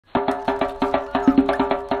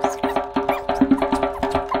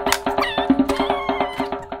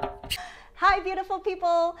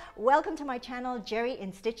people, welcome to my channel Geri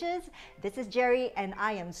in Stitches. This is Geri and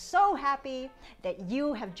I am so happy that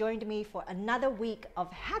you have joined me for another week of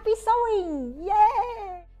happy sewing.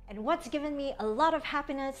 Yay! And what's given me a lot of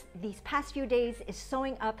happiness these past few days is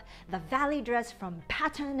sewing up the Vali dress from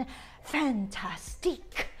Pattern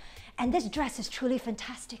Fantastique. And this dress is truly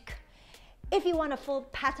fantastic. If you want a full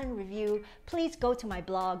pattern review, please go to my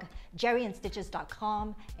blog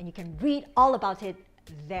geriinstitches.com and you can read all about it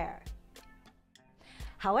there.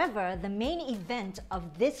 However, the main event of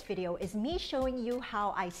this video is me showing you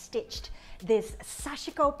how I stitched this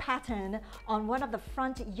Sashiko pattern on one of the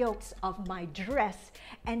front yokes of my dress.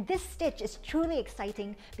 And this stitch is truly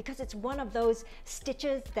exciting because it's one of those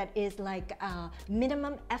stitches that is like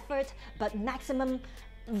minimum effort but maximum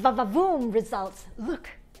va-va-voom results. Look.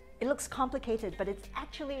 It looks complicated, but it's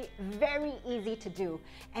actually very easy to do.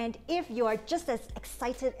 And if you are just as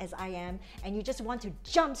excited as I am, and you just want to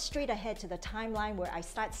jump straight ahead to the timeline where I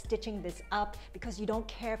start stitching this up because you don't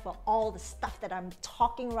care for all the stuff that I'm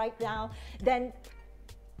talking right now, then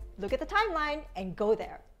look at the timeline and go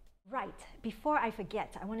there. Right, before I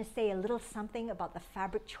forget, I want to say a little something about the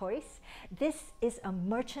fabric choice. This is a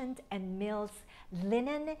Merchant & Mills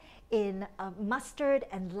linen in mustard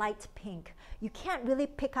and light pink. You can't really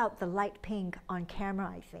pick out the light pink on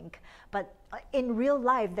camera, I think, but in real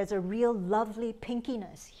life, there's a real lovely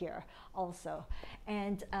pinkiness here also.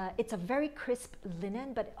 And it's a very crisp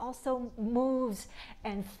linen, but it also moves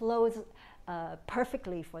and flows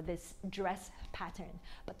perfectly for this dress pattern.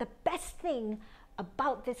 But the best thing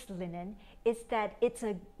about this linen is that it's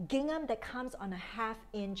a gingham that comes on a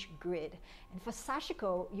 1/2-inch grid. And for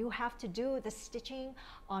Sashiko, you have to do the stitching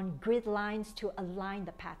on grid lines to align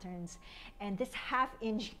the patterns. And this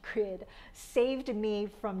 1/2-inch grid saved me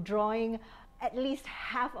from drawing at least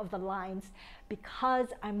half of the lines because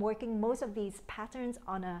I'm working most of these patterns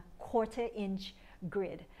on a 1/4-inch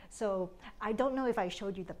grid. So I don't know if I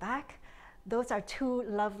showed you the back. Those are two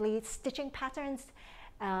lovely stitching patterns.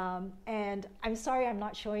 And I'm sorry I'm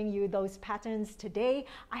not showing you those patterns today.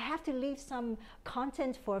 I have to leave some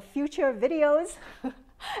content for future videos.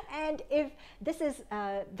 And if this is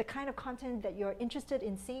the kind of content that you're interested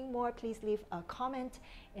in seeing more, please leave a comment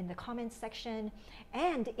in the comments section.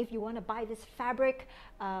 And if you want to buy this fabric,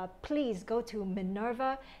 please go to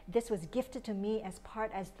Minerva. This was gifted to me as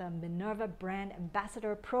part of the Minerva Brand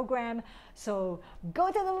Ambassador Program. So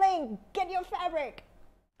go to the link, get your fabric.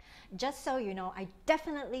 Just so you know, I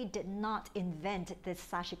definitely did not invent this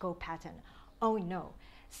Sashiko pattern. Oh no.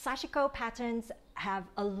 Sashiko patterns have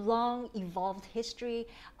a long evolved history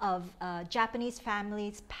of Japanese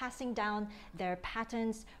families passing down their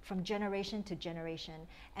patterns from generation to generation.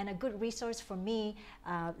 And a good resource for me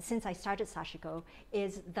since I started Sashiko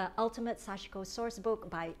is the Ultimate Sashiko Source Book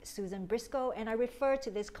by Susan Briscoe, and I refer to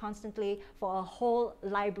this constantly for a whole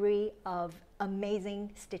library of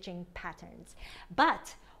amazing stitching patterns.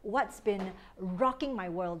 But what's been rocking my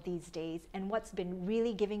world these days and what's been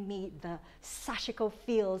really giving me the Sashiko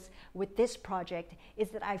feels with this project is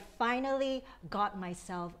that I finally got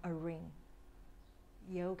myself a ring.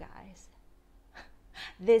 Yo guys.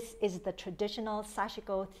 This is the traditional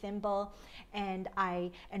Sashiko thimble, and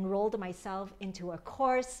I enrolled myself into a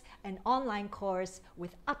course, an online course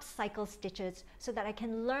with upcycle stitches so that I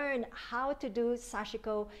can learn how to do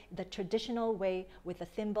Sashiko the traditional way with the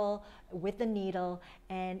thimble, with the needle.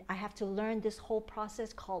 And I have to learn this whole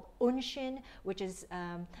process called unshin, which is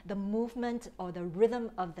the movement or the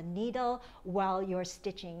rhythm of the needle while you're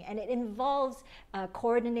stitching. And it involves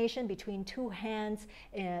coordination between two hands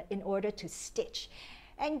in order to stitch.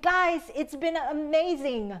 And guys, it's been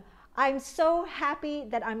amazing. I'm so happy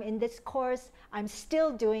that I'm in this course. I'm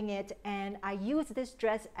still doing it, and I use this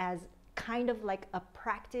dress as kind of like a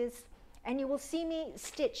practice. And you will see me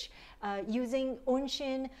stitch using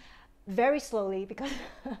unshin very slowly because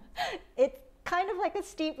it's kind of like a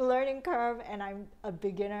steep learning curve, and I'm a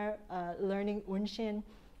beginner learning unshin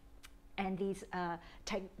and these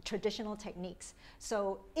traditional techniques.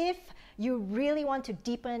 So if you really want to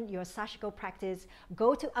deepen your Sashiko practice,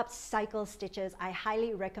 go to Upcycle Stitches. I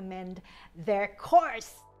highly recommend their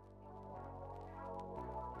course.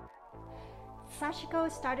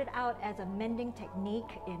 Sashiko started out as a mending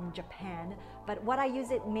technique in Japan, but what I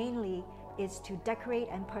use it mainly is to decorate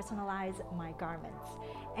and personalize my garments.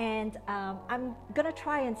 And I'm gonna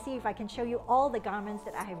try and see if I can show you all the garments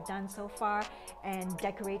that I have done so far and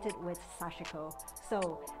decorated with Sashiko.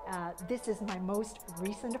 So this is my most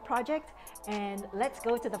recent project, and let's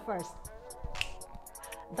go to the first.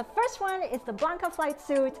 The first one is the Blanca flight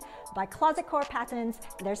suit by Closet Core Patterns.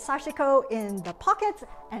 There's Sashiko in the pockets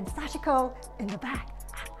and Sashiko in the back.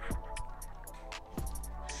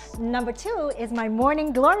 Number 2 is my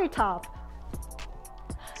morning glory top.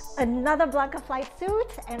 Another Blanca flight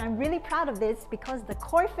suit, and I'm really proud of this because the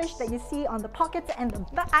koi fish that you see on the pockets and the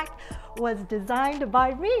back was designed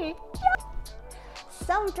by me.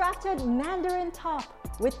 Self-drafted Mandarin top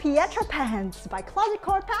with Pietra pants by Closet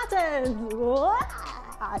Core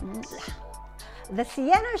Patterns. The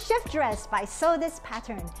Sienna shift dress by Sew This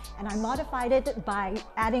Pattern, and I modified it by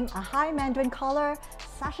adding a high Mandarin collar,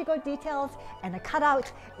 Sashiko details, and a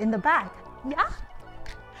cutout in the back. Yeah.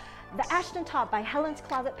 The Ashton top by Helen's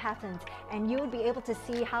Closet Patterns, and you'll be able to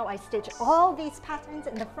see how I stitch all these patterns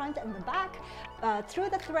in the front and the back through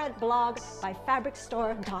the thread blog by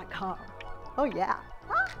fabricstore.com. Oh yeah.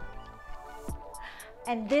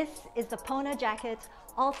 And this is the Pona jacket,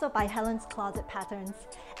 also by Helen's Closet Patterns,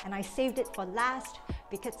 and I saved it for last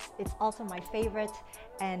because it's also my favorite,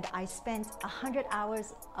 and I spent 100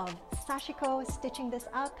 hours of Sashiko stitching this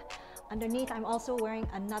up. Underneath, I'm also wearing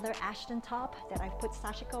another Ashton top that I've put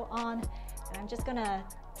Sashiko on, and I'm just gonna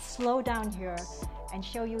slow down here and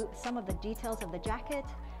show you some of the details of the jacket.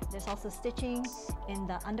 There's also stitching in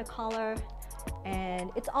the undercollar,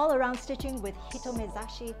 and it's all around stitching with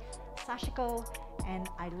Hitomezashi Sashiko, and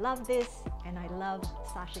I love this, and I love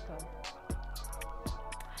Sashiko.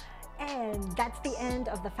 And that's the end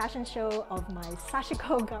of the fashion show of my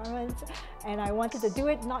Sashiko garments, and I wanted to do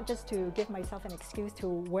it not just to give myself an excuse to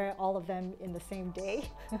wear all of them in the same day,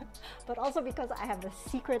 but also because I have the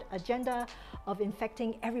secret agenda of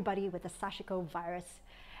infecting everybody with the Sashiko virus.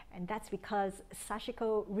 And that's because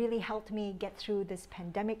Sashiko really helped me get through this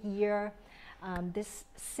pandemic year. This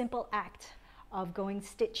simple act of going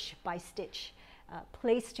stitch by stitch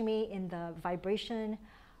placed me in the vibration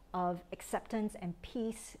of acceptance and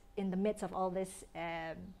peace in the midst of all this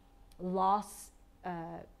loss,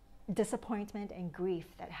 disappointment, and grief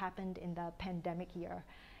that happened in the pandemic year.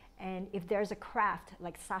 And if there's a craft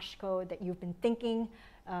like Sashiko that you've been thinking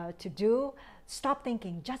to do, stop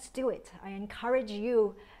thinking, just do it. I encourage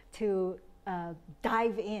you to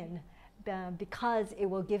dive in because it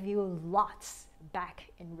will give you lots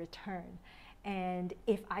back in return. And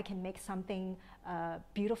if I can make something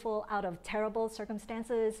beautiful out of terrible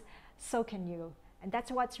circumstances, so can you. And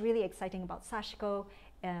that's what's really exciting about Sashiko.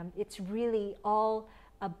 It's really all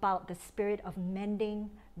about the spirit of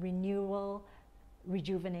mending, renewal,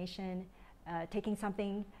 rejuvenation, taking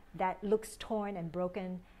something that looks torn and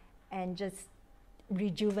broken and just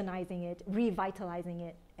rejuvenizing it, revitalizing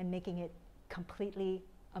it, and making it completely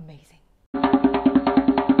amazing.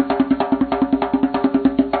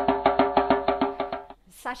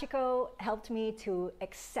 Sashiko helped me to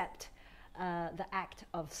accept the act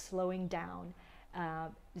of slowing down.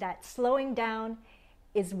 That slowing down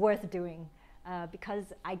is worth doing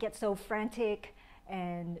because I get so frantic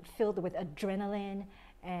and filled with adrenaline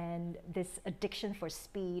and this addiction for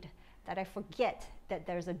speed that I forget that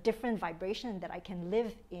there's a different vibration that I can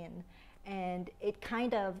live in. And it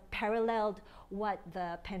kind of paralleled what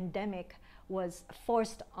the pandemic was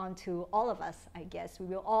forced onto all of us, I guess. We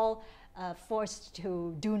were all forced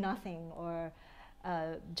to do nothing or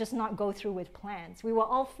just not go through with plans. We were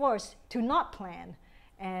all forced to not plan.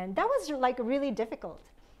 And that was like really difficult.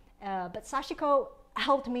 But Sashiko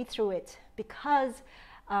helped me through it because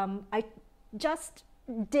I just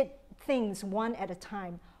did things one at a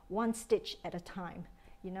time, one stitch at a time,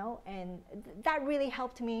 you know, and that really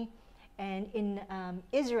helped me. And in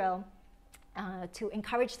Israel, to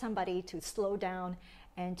encourage somebody to slow down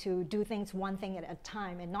and to do things one thing at a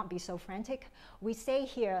time and not be so frantic, we say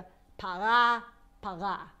here, para,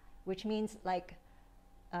 para, which means like,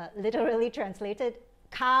 literally translated,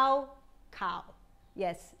 cow, cow.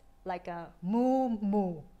 Yes, like a moo,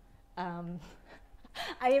 moo.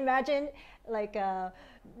 I imagine like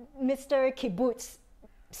Mr. Kibbutz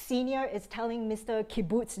Senior is telling Mr.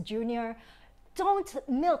 Kibbutz Junior, don't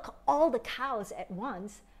milk all the cows at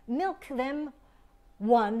once. Milk them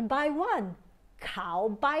one by one,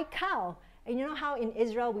 cow by cow. And you know how in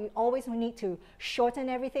Israel we always need to shorten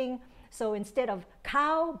everything? So instead of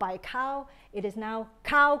cow by cow, it is now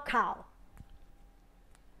cow, cow.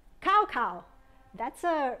 Cow, cow. That's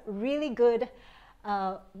a really good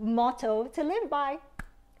motto to live by.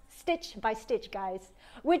 Stitch by stitch, guys.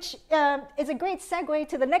 Which is a great segue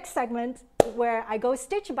to the next segment where I go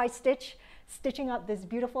stitch by stitch, stitching up this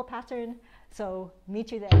beautiful pattern. So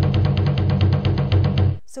meet you there.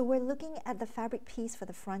 So we're looking at the fabric piece for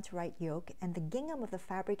the front right yoke, and the gingham of the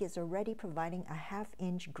fabric is already providing a 1/2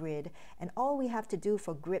 inch grid, and all we have to do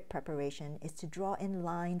for grip preparation is to draw in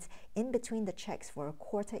lines in between the checks for a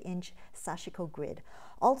 1/4 inch Sashiko grid.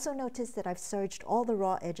 Also notice that I've serged all the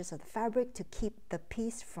raw edges of the fabric to keep the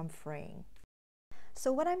piece from fraying.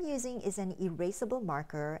 So what I'm using is an erasable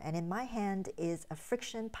marker, and in my hand is a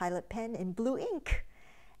friction pilot pen in blue ink.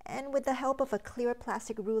 And with the help of a clear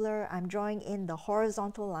plastic ruler, I'm drawing in the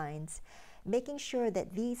horizontal lines, making sure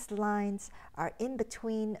that these lines are in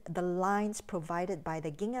between the lines provided by the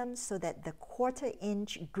gingham so that the 1/4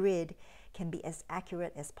 inch grid can be as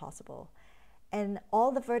accurate as possible. And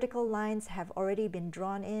all the vertical lines have already been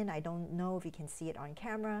drawn in. I don't know if you can see it on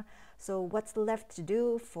camera. So what's left to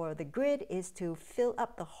do for the grid is to fill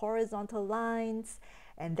up the horizontal lines.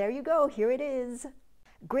 And there you go, here it is.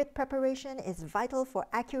 Grid preparation is vital for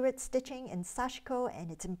accurate stitching in Sashiko, and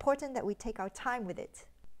it's important that we take our time with it.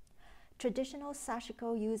 Traditional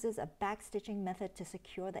Sashiko uses a backstitching method to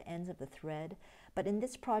secure the ends of the thread, but in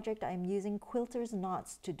this project I'm using quilter's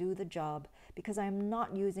knots to do the job because I'm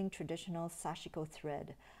not using traditional Sashiko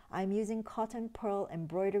thread. I'm using cotton pearl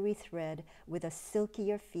embroidery thread with a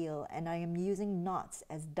silkier feel, and I am using knots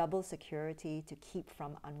as double security to keep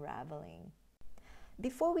from unraveling.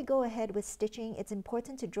 Before we go ahead with stitching, it's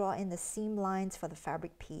important to draw in the seam lines for the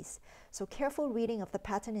fabric piece. So careful reading of the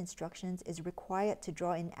pattern instructions is required to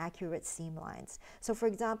draw in accurate seam lines. So for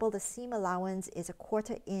example, the seam allowance is a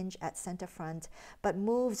 1/4 inch at center front, but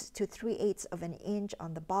moves to 3/8 of an inch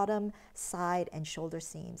on the bottom, side, and shoulder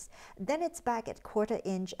seams. Then it's back at 1/4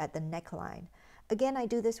 inch at the neckline. Again, I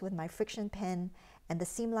do this with my friction pen, and the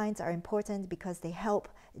seam lines are important because they help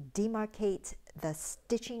demarcate the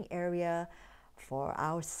stitching area for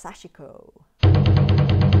our Sashiko.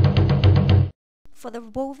 For the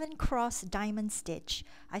woven cross diamond stitch,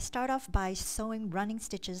 I start off by sewing running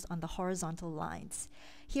stitches on the horizontal lines.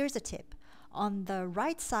 Here's a tip. On the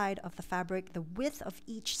right side of the fabric, the width of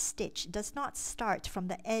each stitch does not start from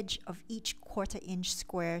the edge of each 1/4 inch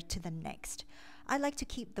square to the next. I like to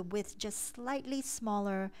keep the width just slightly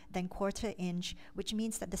smaller than 1/4 inch, which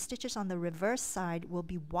means that the stitches on the reverse side will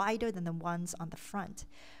be wider than the ones on the front.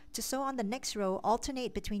 To sew on the next row,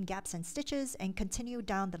 alternate between gaps and stitches and continue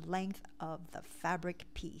down the length of the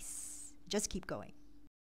fabric piece. Just keep going.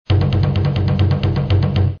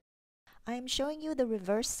 I am showing you the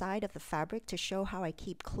reverse side of the fabric to show how I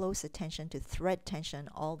keep close attention to thread tension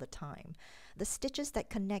all the time. The stitches that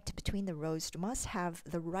connect between the rows must have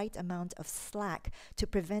the right amount of slack to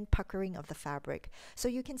prevent puckering of the fabric. So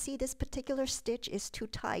you can see this particular stitch is too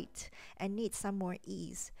tight and needs some more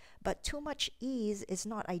ease. But too much ease is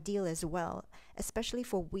not ideal as well, especially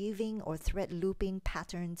for weaving or thread looping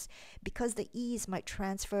patterns, because the ease might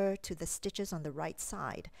transfer to the stitches on the right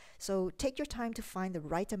side. So take your time to find the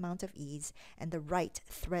right amount of ease and the right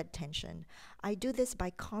thread tension. I do this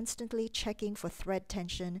by constantly checking for thread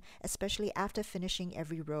tension, especially after finishing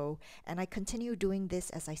every row, and I continue doing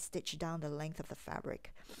this as I stitch down the length of the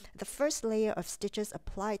fabric. The first layer of stitches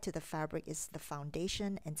applied to the fabric is the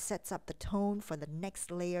foundation and sets up the tone for the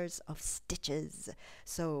next layers of stitches.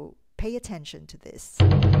 So pay attention to this.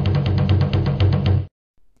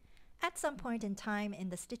 At some point in time in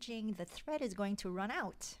the stitching, the thread is going to run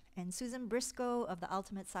out, and Susan Briscoe of the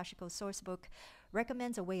Ultimate Sashiko Sourcebook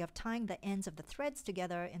recommends a way of tying the ends of the threads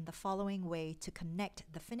together in the following way to connect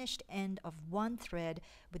the finished end of one thread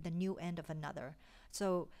with the new end of another.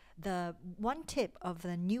 So the one tip of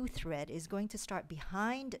the new thread is going to start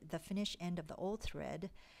behind the finished end of the old thread,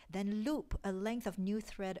 then loop a length of new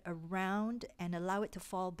thread around and allow it to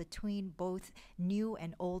fall between both new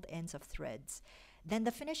and old ends of threads. Then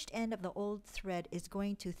the finished end of the old thread is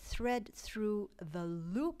going to thread through the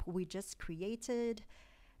loop we just created,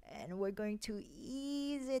 and we're going to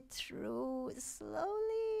ease it through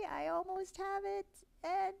slowly. I almost have it,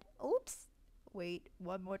 and oops, wait,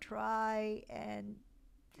 one more try, and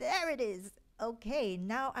there it is. Okay,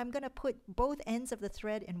 now I'm gonna put both ends of the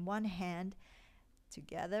thread in one hand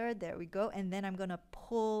together, there we go, and then I'm gonna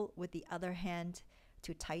pull with the other hand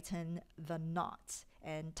to tighten the knot.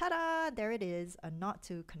 And ta-da, there it is, a knot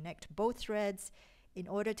to connect both threads in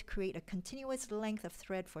order to create a continuous length of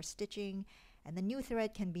thread for stitching. And the new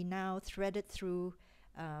thread can be now threaded through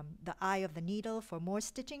the eye of the needle for more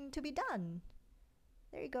stitching to be done.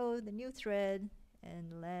 There you go, the new thread,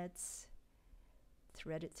 and let's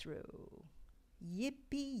thread it through.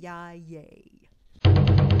 Yippee-yi-yay.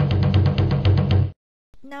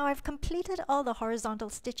 Now I've completed all the horizontal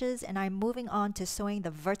stitches, and I'm moving on to sewing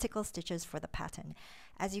the vertical stitches for the pattern.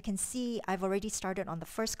 As you can see, I've already started on the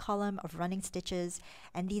first column of running stitches,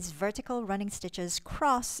 and these vertical running stitches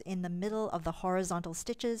cross in the middle of the horizontal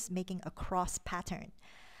stitches, making a cross pattern.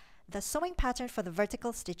 The sewing pattern for the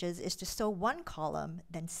vertical stitches is to sew one column,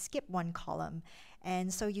 then skip one column.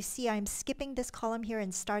 And so you see I'm skipping this column here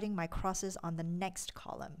and starting my crosses on the next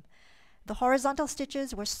column. The horizontal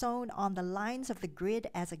stitches were sewn on the lines of the grid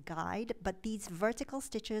as a guide, but these vertical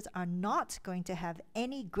stitches are not going to have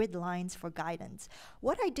any grid lines for guidance.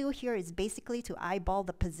 What I do here is basically to eyeball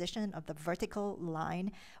the position of the vertical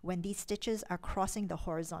line when these stitches are crossing the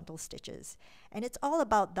horizontal stitches. And it's all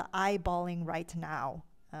about the eyeballing right now,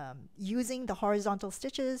 using the horizontal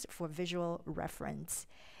stitches for visual reference.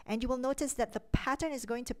 And you will notice that the pattern is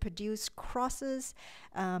going to produce crosses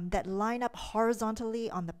that line up horizontally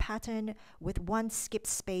on the pattern with one skip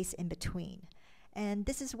space in between. And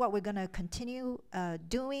this is what we're going to continue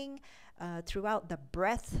doing throughout the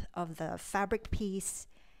breadth of the fabric piece.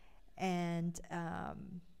 And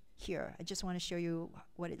here, I just want to show you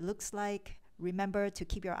what it looks like. Remember to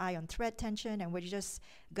keep your eye on thread tension, and we're just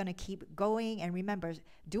going to keep going. And remember,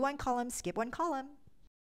 do one column, skip one column.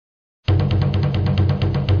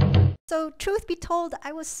 So truth be told,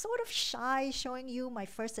 I was sort of shy showing you my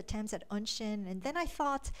first attempts at unshin, and then I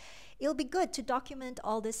thought it'll be good to document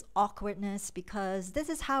all this awkwardness because this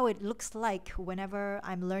is how it looks like whenever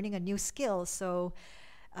I'm learning a new skill. So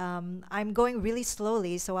I'm going really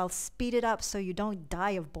slowly, so I'll speed it up so you don't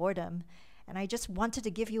die of boredom. And I just wanted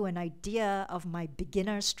to give you an idea of my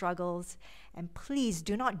beginner struggles. And please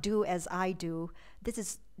do not do as I do. This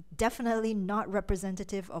is definitely not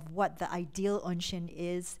representative of what the ideal unshin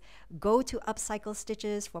is. Go to Upcycle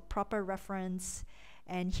Stitches for proper reference.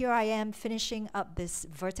 And here I am finishing up this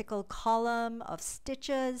vertical column of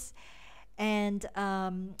stitches. And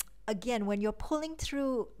again, when you're pulling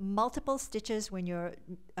through multiple stitches, when you're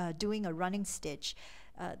doing a running stitch,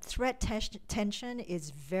 thread tension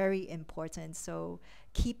is very important, so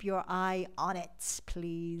keep your eye on it,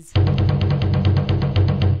 please.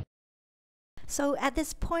 So at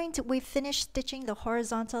this point, we've finished stitching the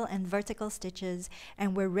horizontal and vertical stitches,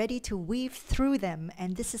 and we're ready to weave through them,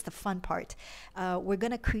 and this is the fun part. We're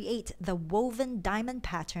going to create the woven diamond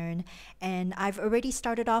pattern, and I've already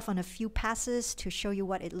started off on a few passes to show you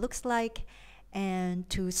what it looks like. And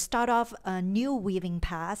to start off a new weaving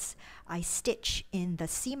pass, I stitch in the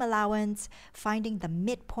seam allowance, finding the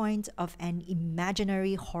midpoint of an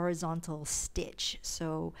imaginary horizontal stitch.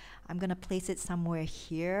 So I'm going to place it somewhere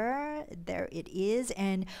here. There it is.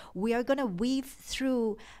 And we are going to weave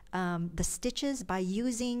through the stitches by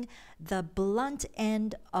using the blunt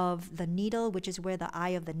end of the needle, which is where the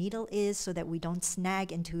eye of the needle is, so that we don't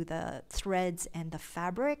snag into the threads and the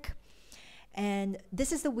fabric. And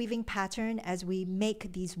this is the weaving pattern as we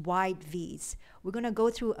make these wide V's. We're going to go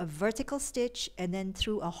through a vertical stitch and then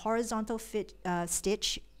through a horizontal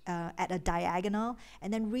stitch at a diagonal,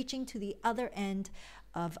 and then reaching to the other end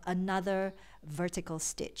of another vertical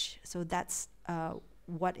stitch. So that's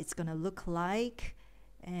what it's going to look like.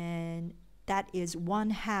 And that is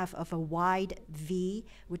 1/2 of a wide V,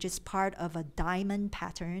 which is part of a diamond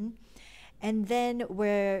pattern. And then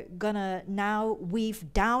we're gonna now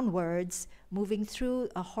weave downwards, moving through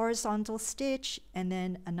a horizontal stitch and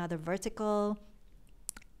then another vertical,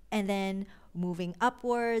 and then moving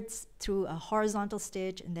upwards through a horizontal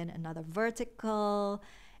stitch and then another vertical.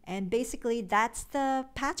 And basically that's the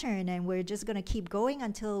pattern, and we're just gonna keep going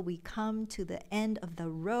until we come to the end of the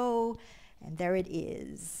row, and there it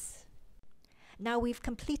is. Now we've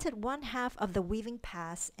completed 1/2 of the weaving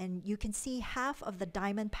pass, and you can see half of the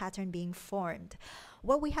diamond pattern being formed.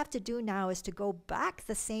 What we have to do now is to go back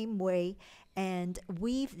the same way and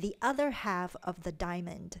weave the other half of the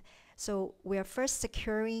diamond. So we're first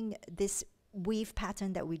securing this weave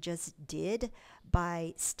pattern that we just did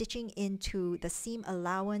by stitching into the seam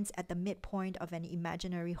allowance at the midpoint of an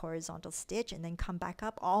imaginary horizontal stitch, and then come back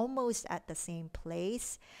up almost at the same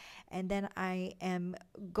place. And then I am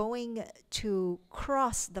going to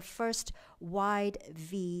cross the first wide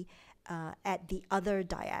V at the other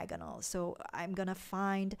diagonal. So I'm going to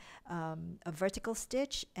find a vertical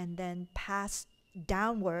stitch and then pass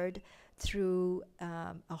downward through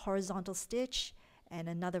a horizontal stitch and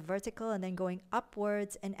another vertical, and then going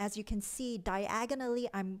upwards. And as you can see, diagonally,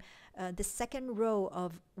 the second row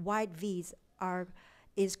of wide V's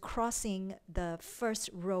is crossing the first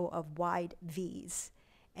row of wide V's.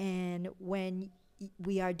 And when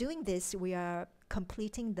we are doing this, we are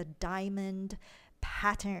completing the diamond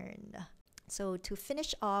pattern. So to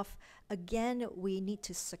finish off, again, we need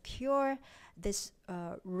to secure this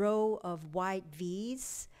row of wide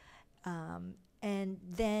V's. And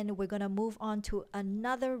then we're going to move on to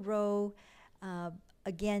another row,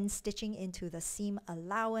 again, stitching into the seam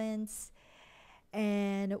allowance.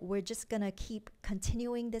 And we're just going to keep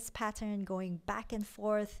continuing this pattern, going back and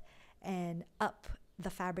forth and up the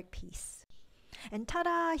fabric piece. And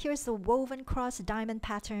ta-da! Here's the woven cross diamond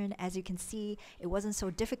pattern. As you can see, it wasn't so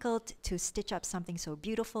difficult to stitch up something so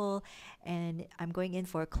beautiful. And I'm going in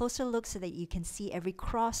for a closer look so that you can see every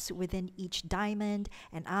cross within each diamond.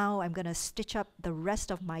 And now I'm gonna stitch up the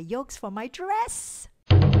rest of my yokes for my dress.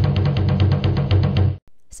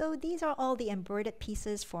 So these are all the embroidered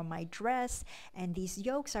pieces for my dress, and these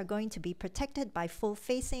yokes are going to be protected by full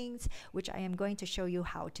facings, which I am going to show you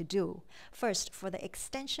how to do. First, for the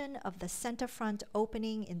extension of the center front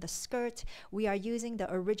opening in the skirt, we are using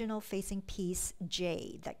the original facing piece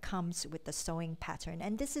J that comes with the sewing pattern,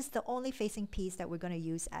 and this is the only facing piece that we're going to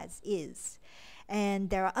use as is. And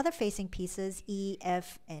there are other facing pieces, E,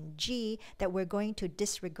 F, and G, that we're going to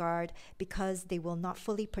disregard because they will not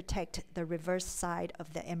fully protect the reverse side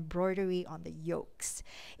of the embroidery on the yokes.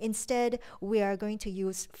 Instead, we are going to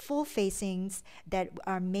use full facings that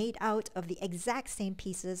are made out of the exact same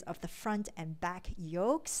pieces of the front and back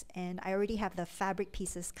yokes. And I already have the fabric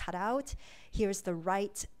pieces cut out. Here's the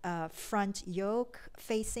right front yoke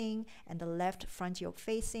facing and the left front yoke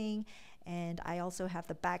facing. And I also have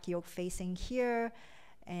the back yoke facing here,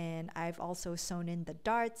 and I've also sewn in the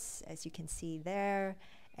darts, as you can see there.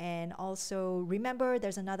 And also remember,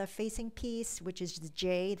 there's another facing piece, which is the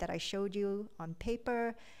J that I showed you on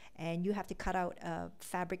paper, and you have to cut out a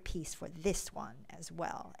fabric piece for this one as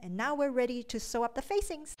well. And now we're ready to sew up the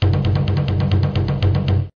facings.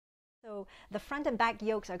 So the front and back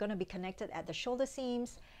yokes are going to be connected at the shoulder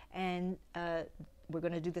seams, and we're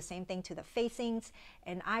going to do the same thing to the facings.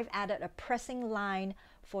 And I've added a pressing line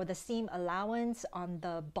for the seam allowance on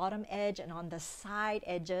the bottom edge and on the side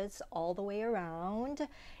edges all the way around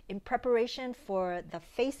in preparation for the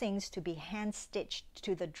facings to be hand stitched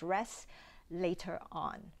to the dress later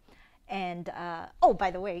on. And oh,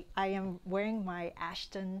 by the way, I am wearing my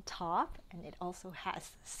Ashton top, and it also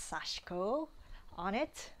has Sashiko on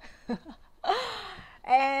it.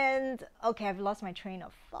 And okay, I've lost my train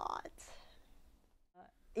of thought.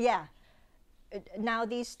 Yeah, now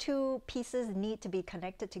these two pieces need to be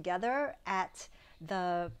connected together at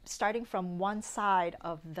the starting from one side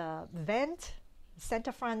of the vent,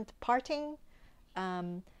 center front parting,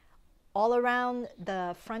 all around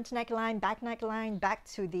the front neckline, back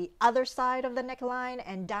to the other side of the neckline,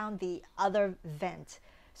 and down the other vent.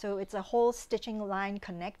 So it's a whole stitching line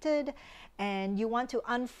connected, and you want to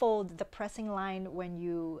unfold the pressing line when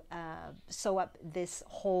you sew up this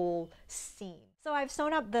whole seam. So I've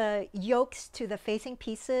sewn up the yokes to the facing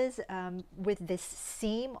pieces with this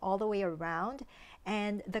seam all the way around,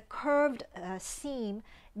 and the curved seam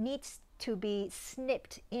needs to be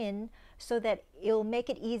snipped in so that it'll make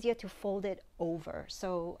it easier to fold it over.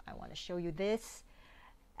 So I want to show you this.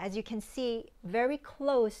 As you can see, very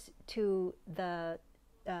close to the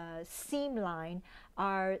seam line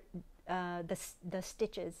are the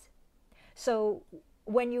stitches. So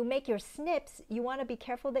when you make your snips, you want to be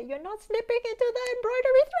careful that you're not snipping into the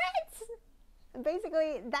embroidery threads.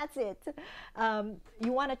 Basically, that's it.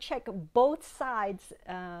 You want to check both sides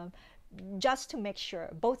just to make sure,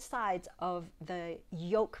 both sides of the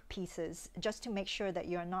yoke pieces, just to make sure that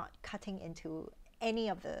you're not cutting into any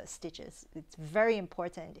of the stitches. It's very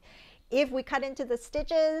important. If we cut into the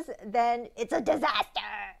stitches, then it's a disaster.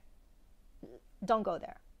 Don't go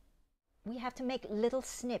there. We have to make little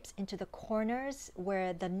snips into the corners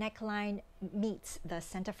where the neckline meets the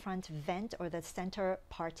center front vent or the center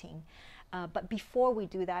parting. But before we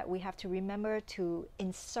do that, we have to remember to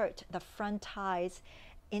insert the front ties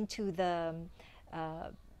into the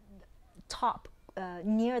top,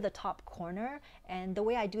 near the top corner. And the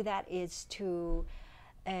way I do that is to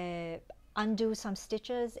undo some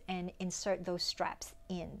stitches and insert those straps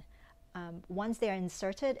in. Once they are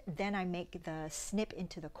inserted, then I make the snip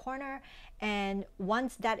into the corner, and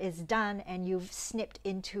once that is done and you've snipped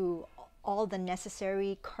into all the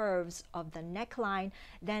necessary curves of the neckline,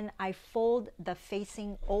 then I fold the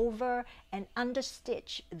facing over and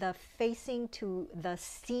understitch the facing to the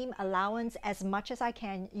seam allowance as much as I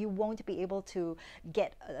can. You won't be able to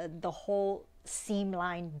get the whole seam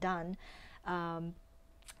line done.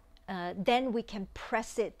 Then we can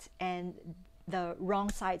press it and the wrong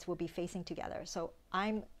sides will be facing together. So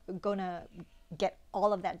I'm gonna get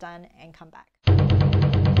all of that done and come back.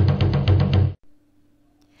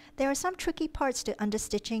 There are some tricky parts to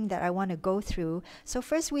understitching that I want to go through. So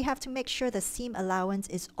first we have to make sure the seam allowance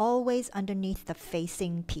is always underneath the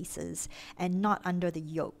facing pieces and not under the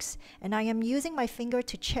yokes. And I am using my finger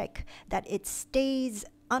to check that it stays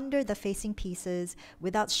under the facing pieces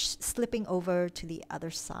without slipping over to the other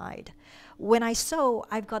side. When I sew,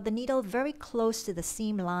 I've got the needle very close to the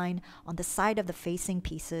seam line on the side of the facing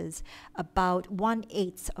pieces, about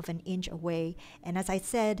 1/8 of an inch away. And as I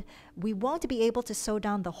said, we won't be able to sew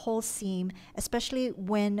down the whole seam, especially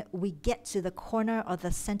when we get to the corner of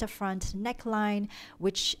the center front neckline,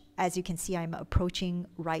 which, as you can see, I'm approaching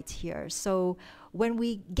right here. So when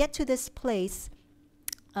we get to this place,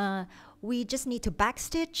 we just need to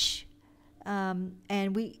backstitch.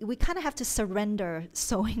 And we kind of have to surrender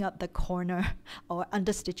sewing up the corner or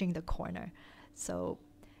understitching the corner. So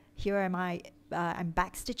here am I'm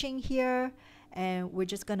backstitching here, and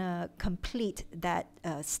we're just gonna complete that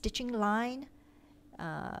stitching line,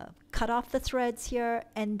 cut off the threads here,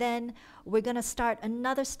 and then we're gonna start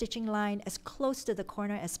another stitching line as close to the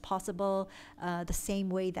corner as possible, the same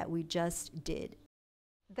way that we just did.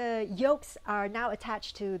 The yokes are now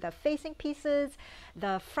attached to the facing pieces.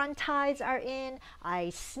 The front ties are in. I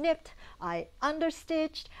snipped, I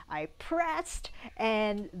understitched, I pressed,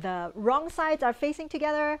 and the wrong sides are facing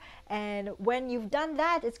together. And when you've done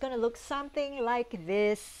that, it's going to look something like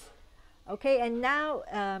this. Okay, and now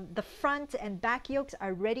the front and back yokes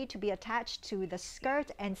are ready to be attached to the skirt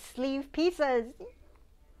and sleeve pieces.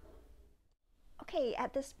 Okay,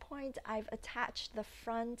 at this point, I've attached the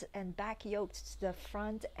front and back yokes to the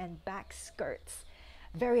front and back skirts.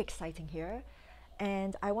 Very exciting here.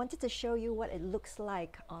 And I wanted to show you what it looks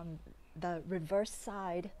like on the reverse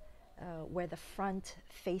side where the front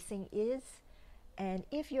facing is. And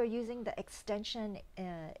if you're using the extension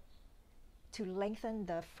to lengthen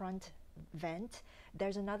the front vent,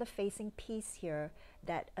 there's another facing piece here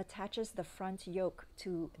that attaches the front yoke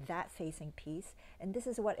to that facing piece. And this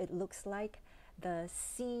is what it looks like. The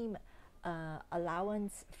seam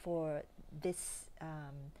allowance for this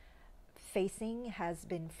facing has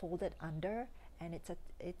been folded under, and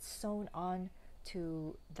it's sewn on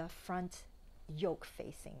to the front yoke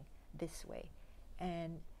facing this way.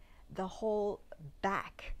 And the whole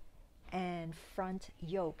back and front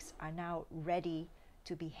yokes are now ready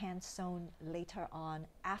to be hand sewn later on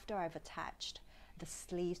after I've attached the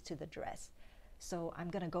sleeves to the dress. So I'm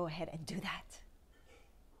gonna go ahead and do that.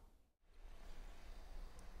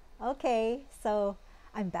 Okay, so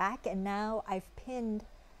I'm back, and now I've pinned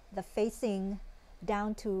the facing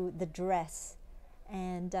down to the dress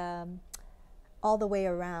and all the way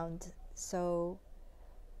around. So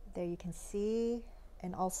there you can see,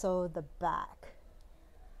 and also the back.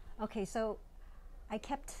 Okay, so I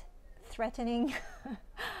kept threatening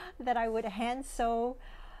that I would hand sew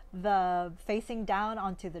the facing down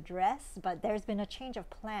onto the dress, but there's been a change of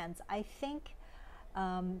plans. I think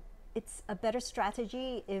it's a better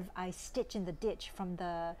strategy if I stitch in the ditch from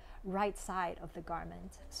the right side of the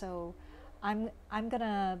garment. So I'm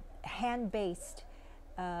gonna hand baste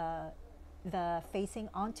the facing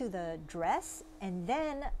onto the dress, and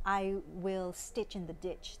then I will stitch in the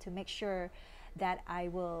ditch to make sure that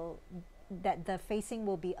that the facing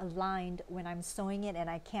will be aligned when I'm sewing it, and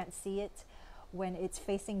I can't see it when it's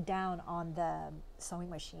facing down on the sewing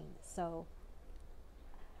machine. So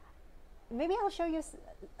maybe I'll show you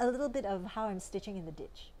a little bit of how I'm stitching in the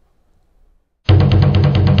ditch.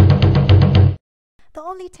 The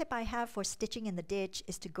only tip I have for stitching in the ditch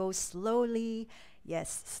is to go slowly,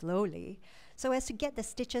 yes, slowly, so as to get the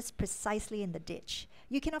stitches precisely in the ditch.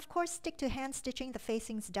 You can of course stick to hand stitching the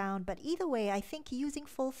facings down, but either way, I think using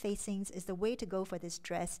full facings is the way to go for this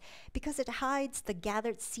dress because it hides the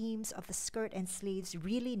gathered seams of the skirt and sleeves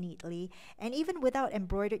really neatly, and even without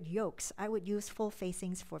embroidered yokes, I would use full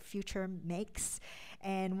facings for future makes.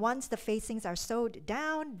 And once the facings are sewed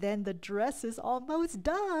down, then the dress is almost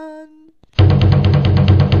done.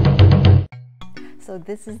 So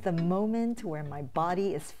this is the moment where my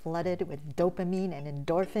body is flooded with dopamine and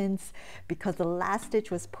endorphins because the last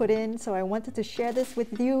stitch was put in. So I wanted to share this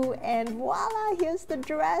with you, and voila, here's the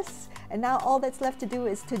dress. And now all that's left to do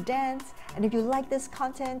is to dance. And if you like this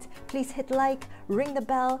content, please hit like, ring the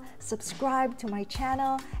bell, subscribe to my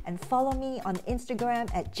channel, and follow me on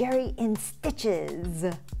Instagram at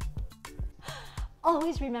geriinstitches.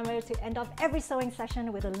 Always remember to end off every sewing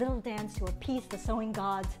session with a little dance to appease the sewing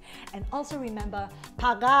gods. And also remember,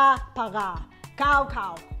 paga, paga, cow,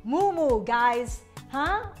 cow, moo, moo, guys.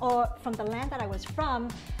 Huh? Or from the land that I was from,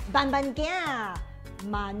 ban, ban, gya,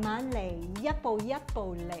 man, man, lay, yappo,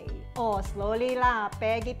 yappo, lay. Or slowly la,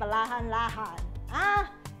 pegi, palahan, lahan.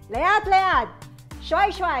 Ah, lead, lead,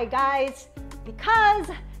 shwai, shwai, guys.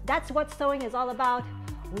 Because that's what sewing is all about.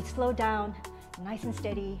 We slow down, nice and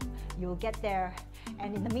steady. You'll get there.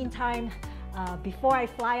 And in the meantime, before I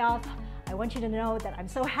fly off, I want you to know that I'm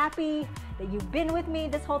so happy that you've been with me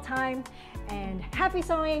this whole time, and happy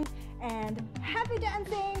sewing and happy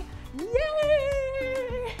dancing. Yay!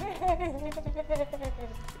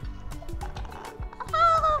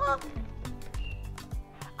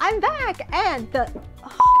 I'm back, and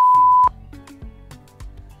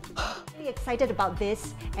really excited about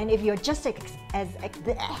this. And if you're just as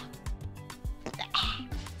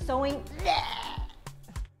sewing.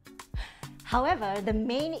 However, the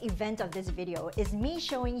main event of this video is me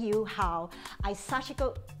showing you how I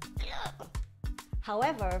Sashiko.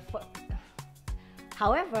 However,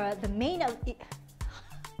 the main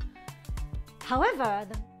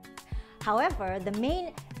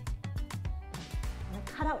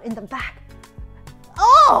cut out in the back.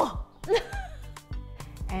 Oh!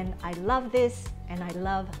 And I love this, and I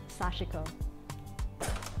love Sashiko.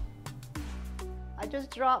 I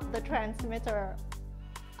just dropped the transmitter.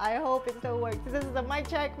 I hope it still works. This is the mic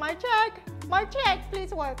check,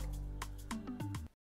 please work.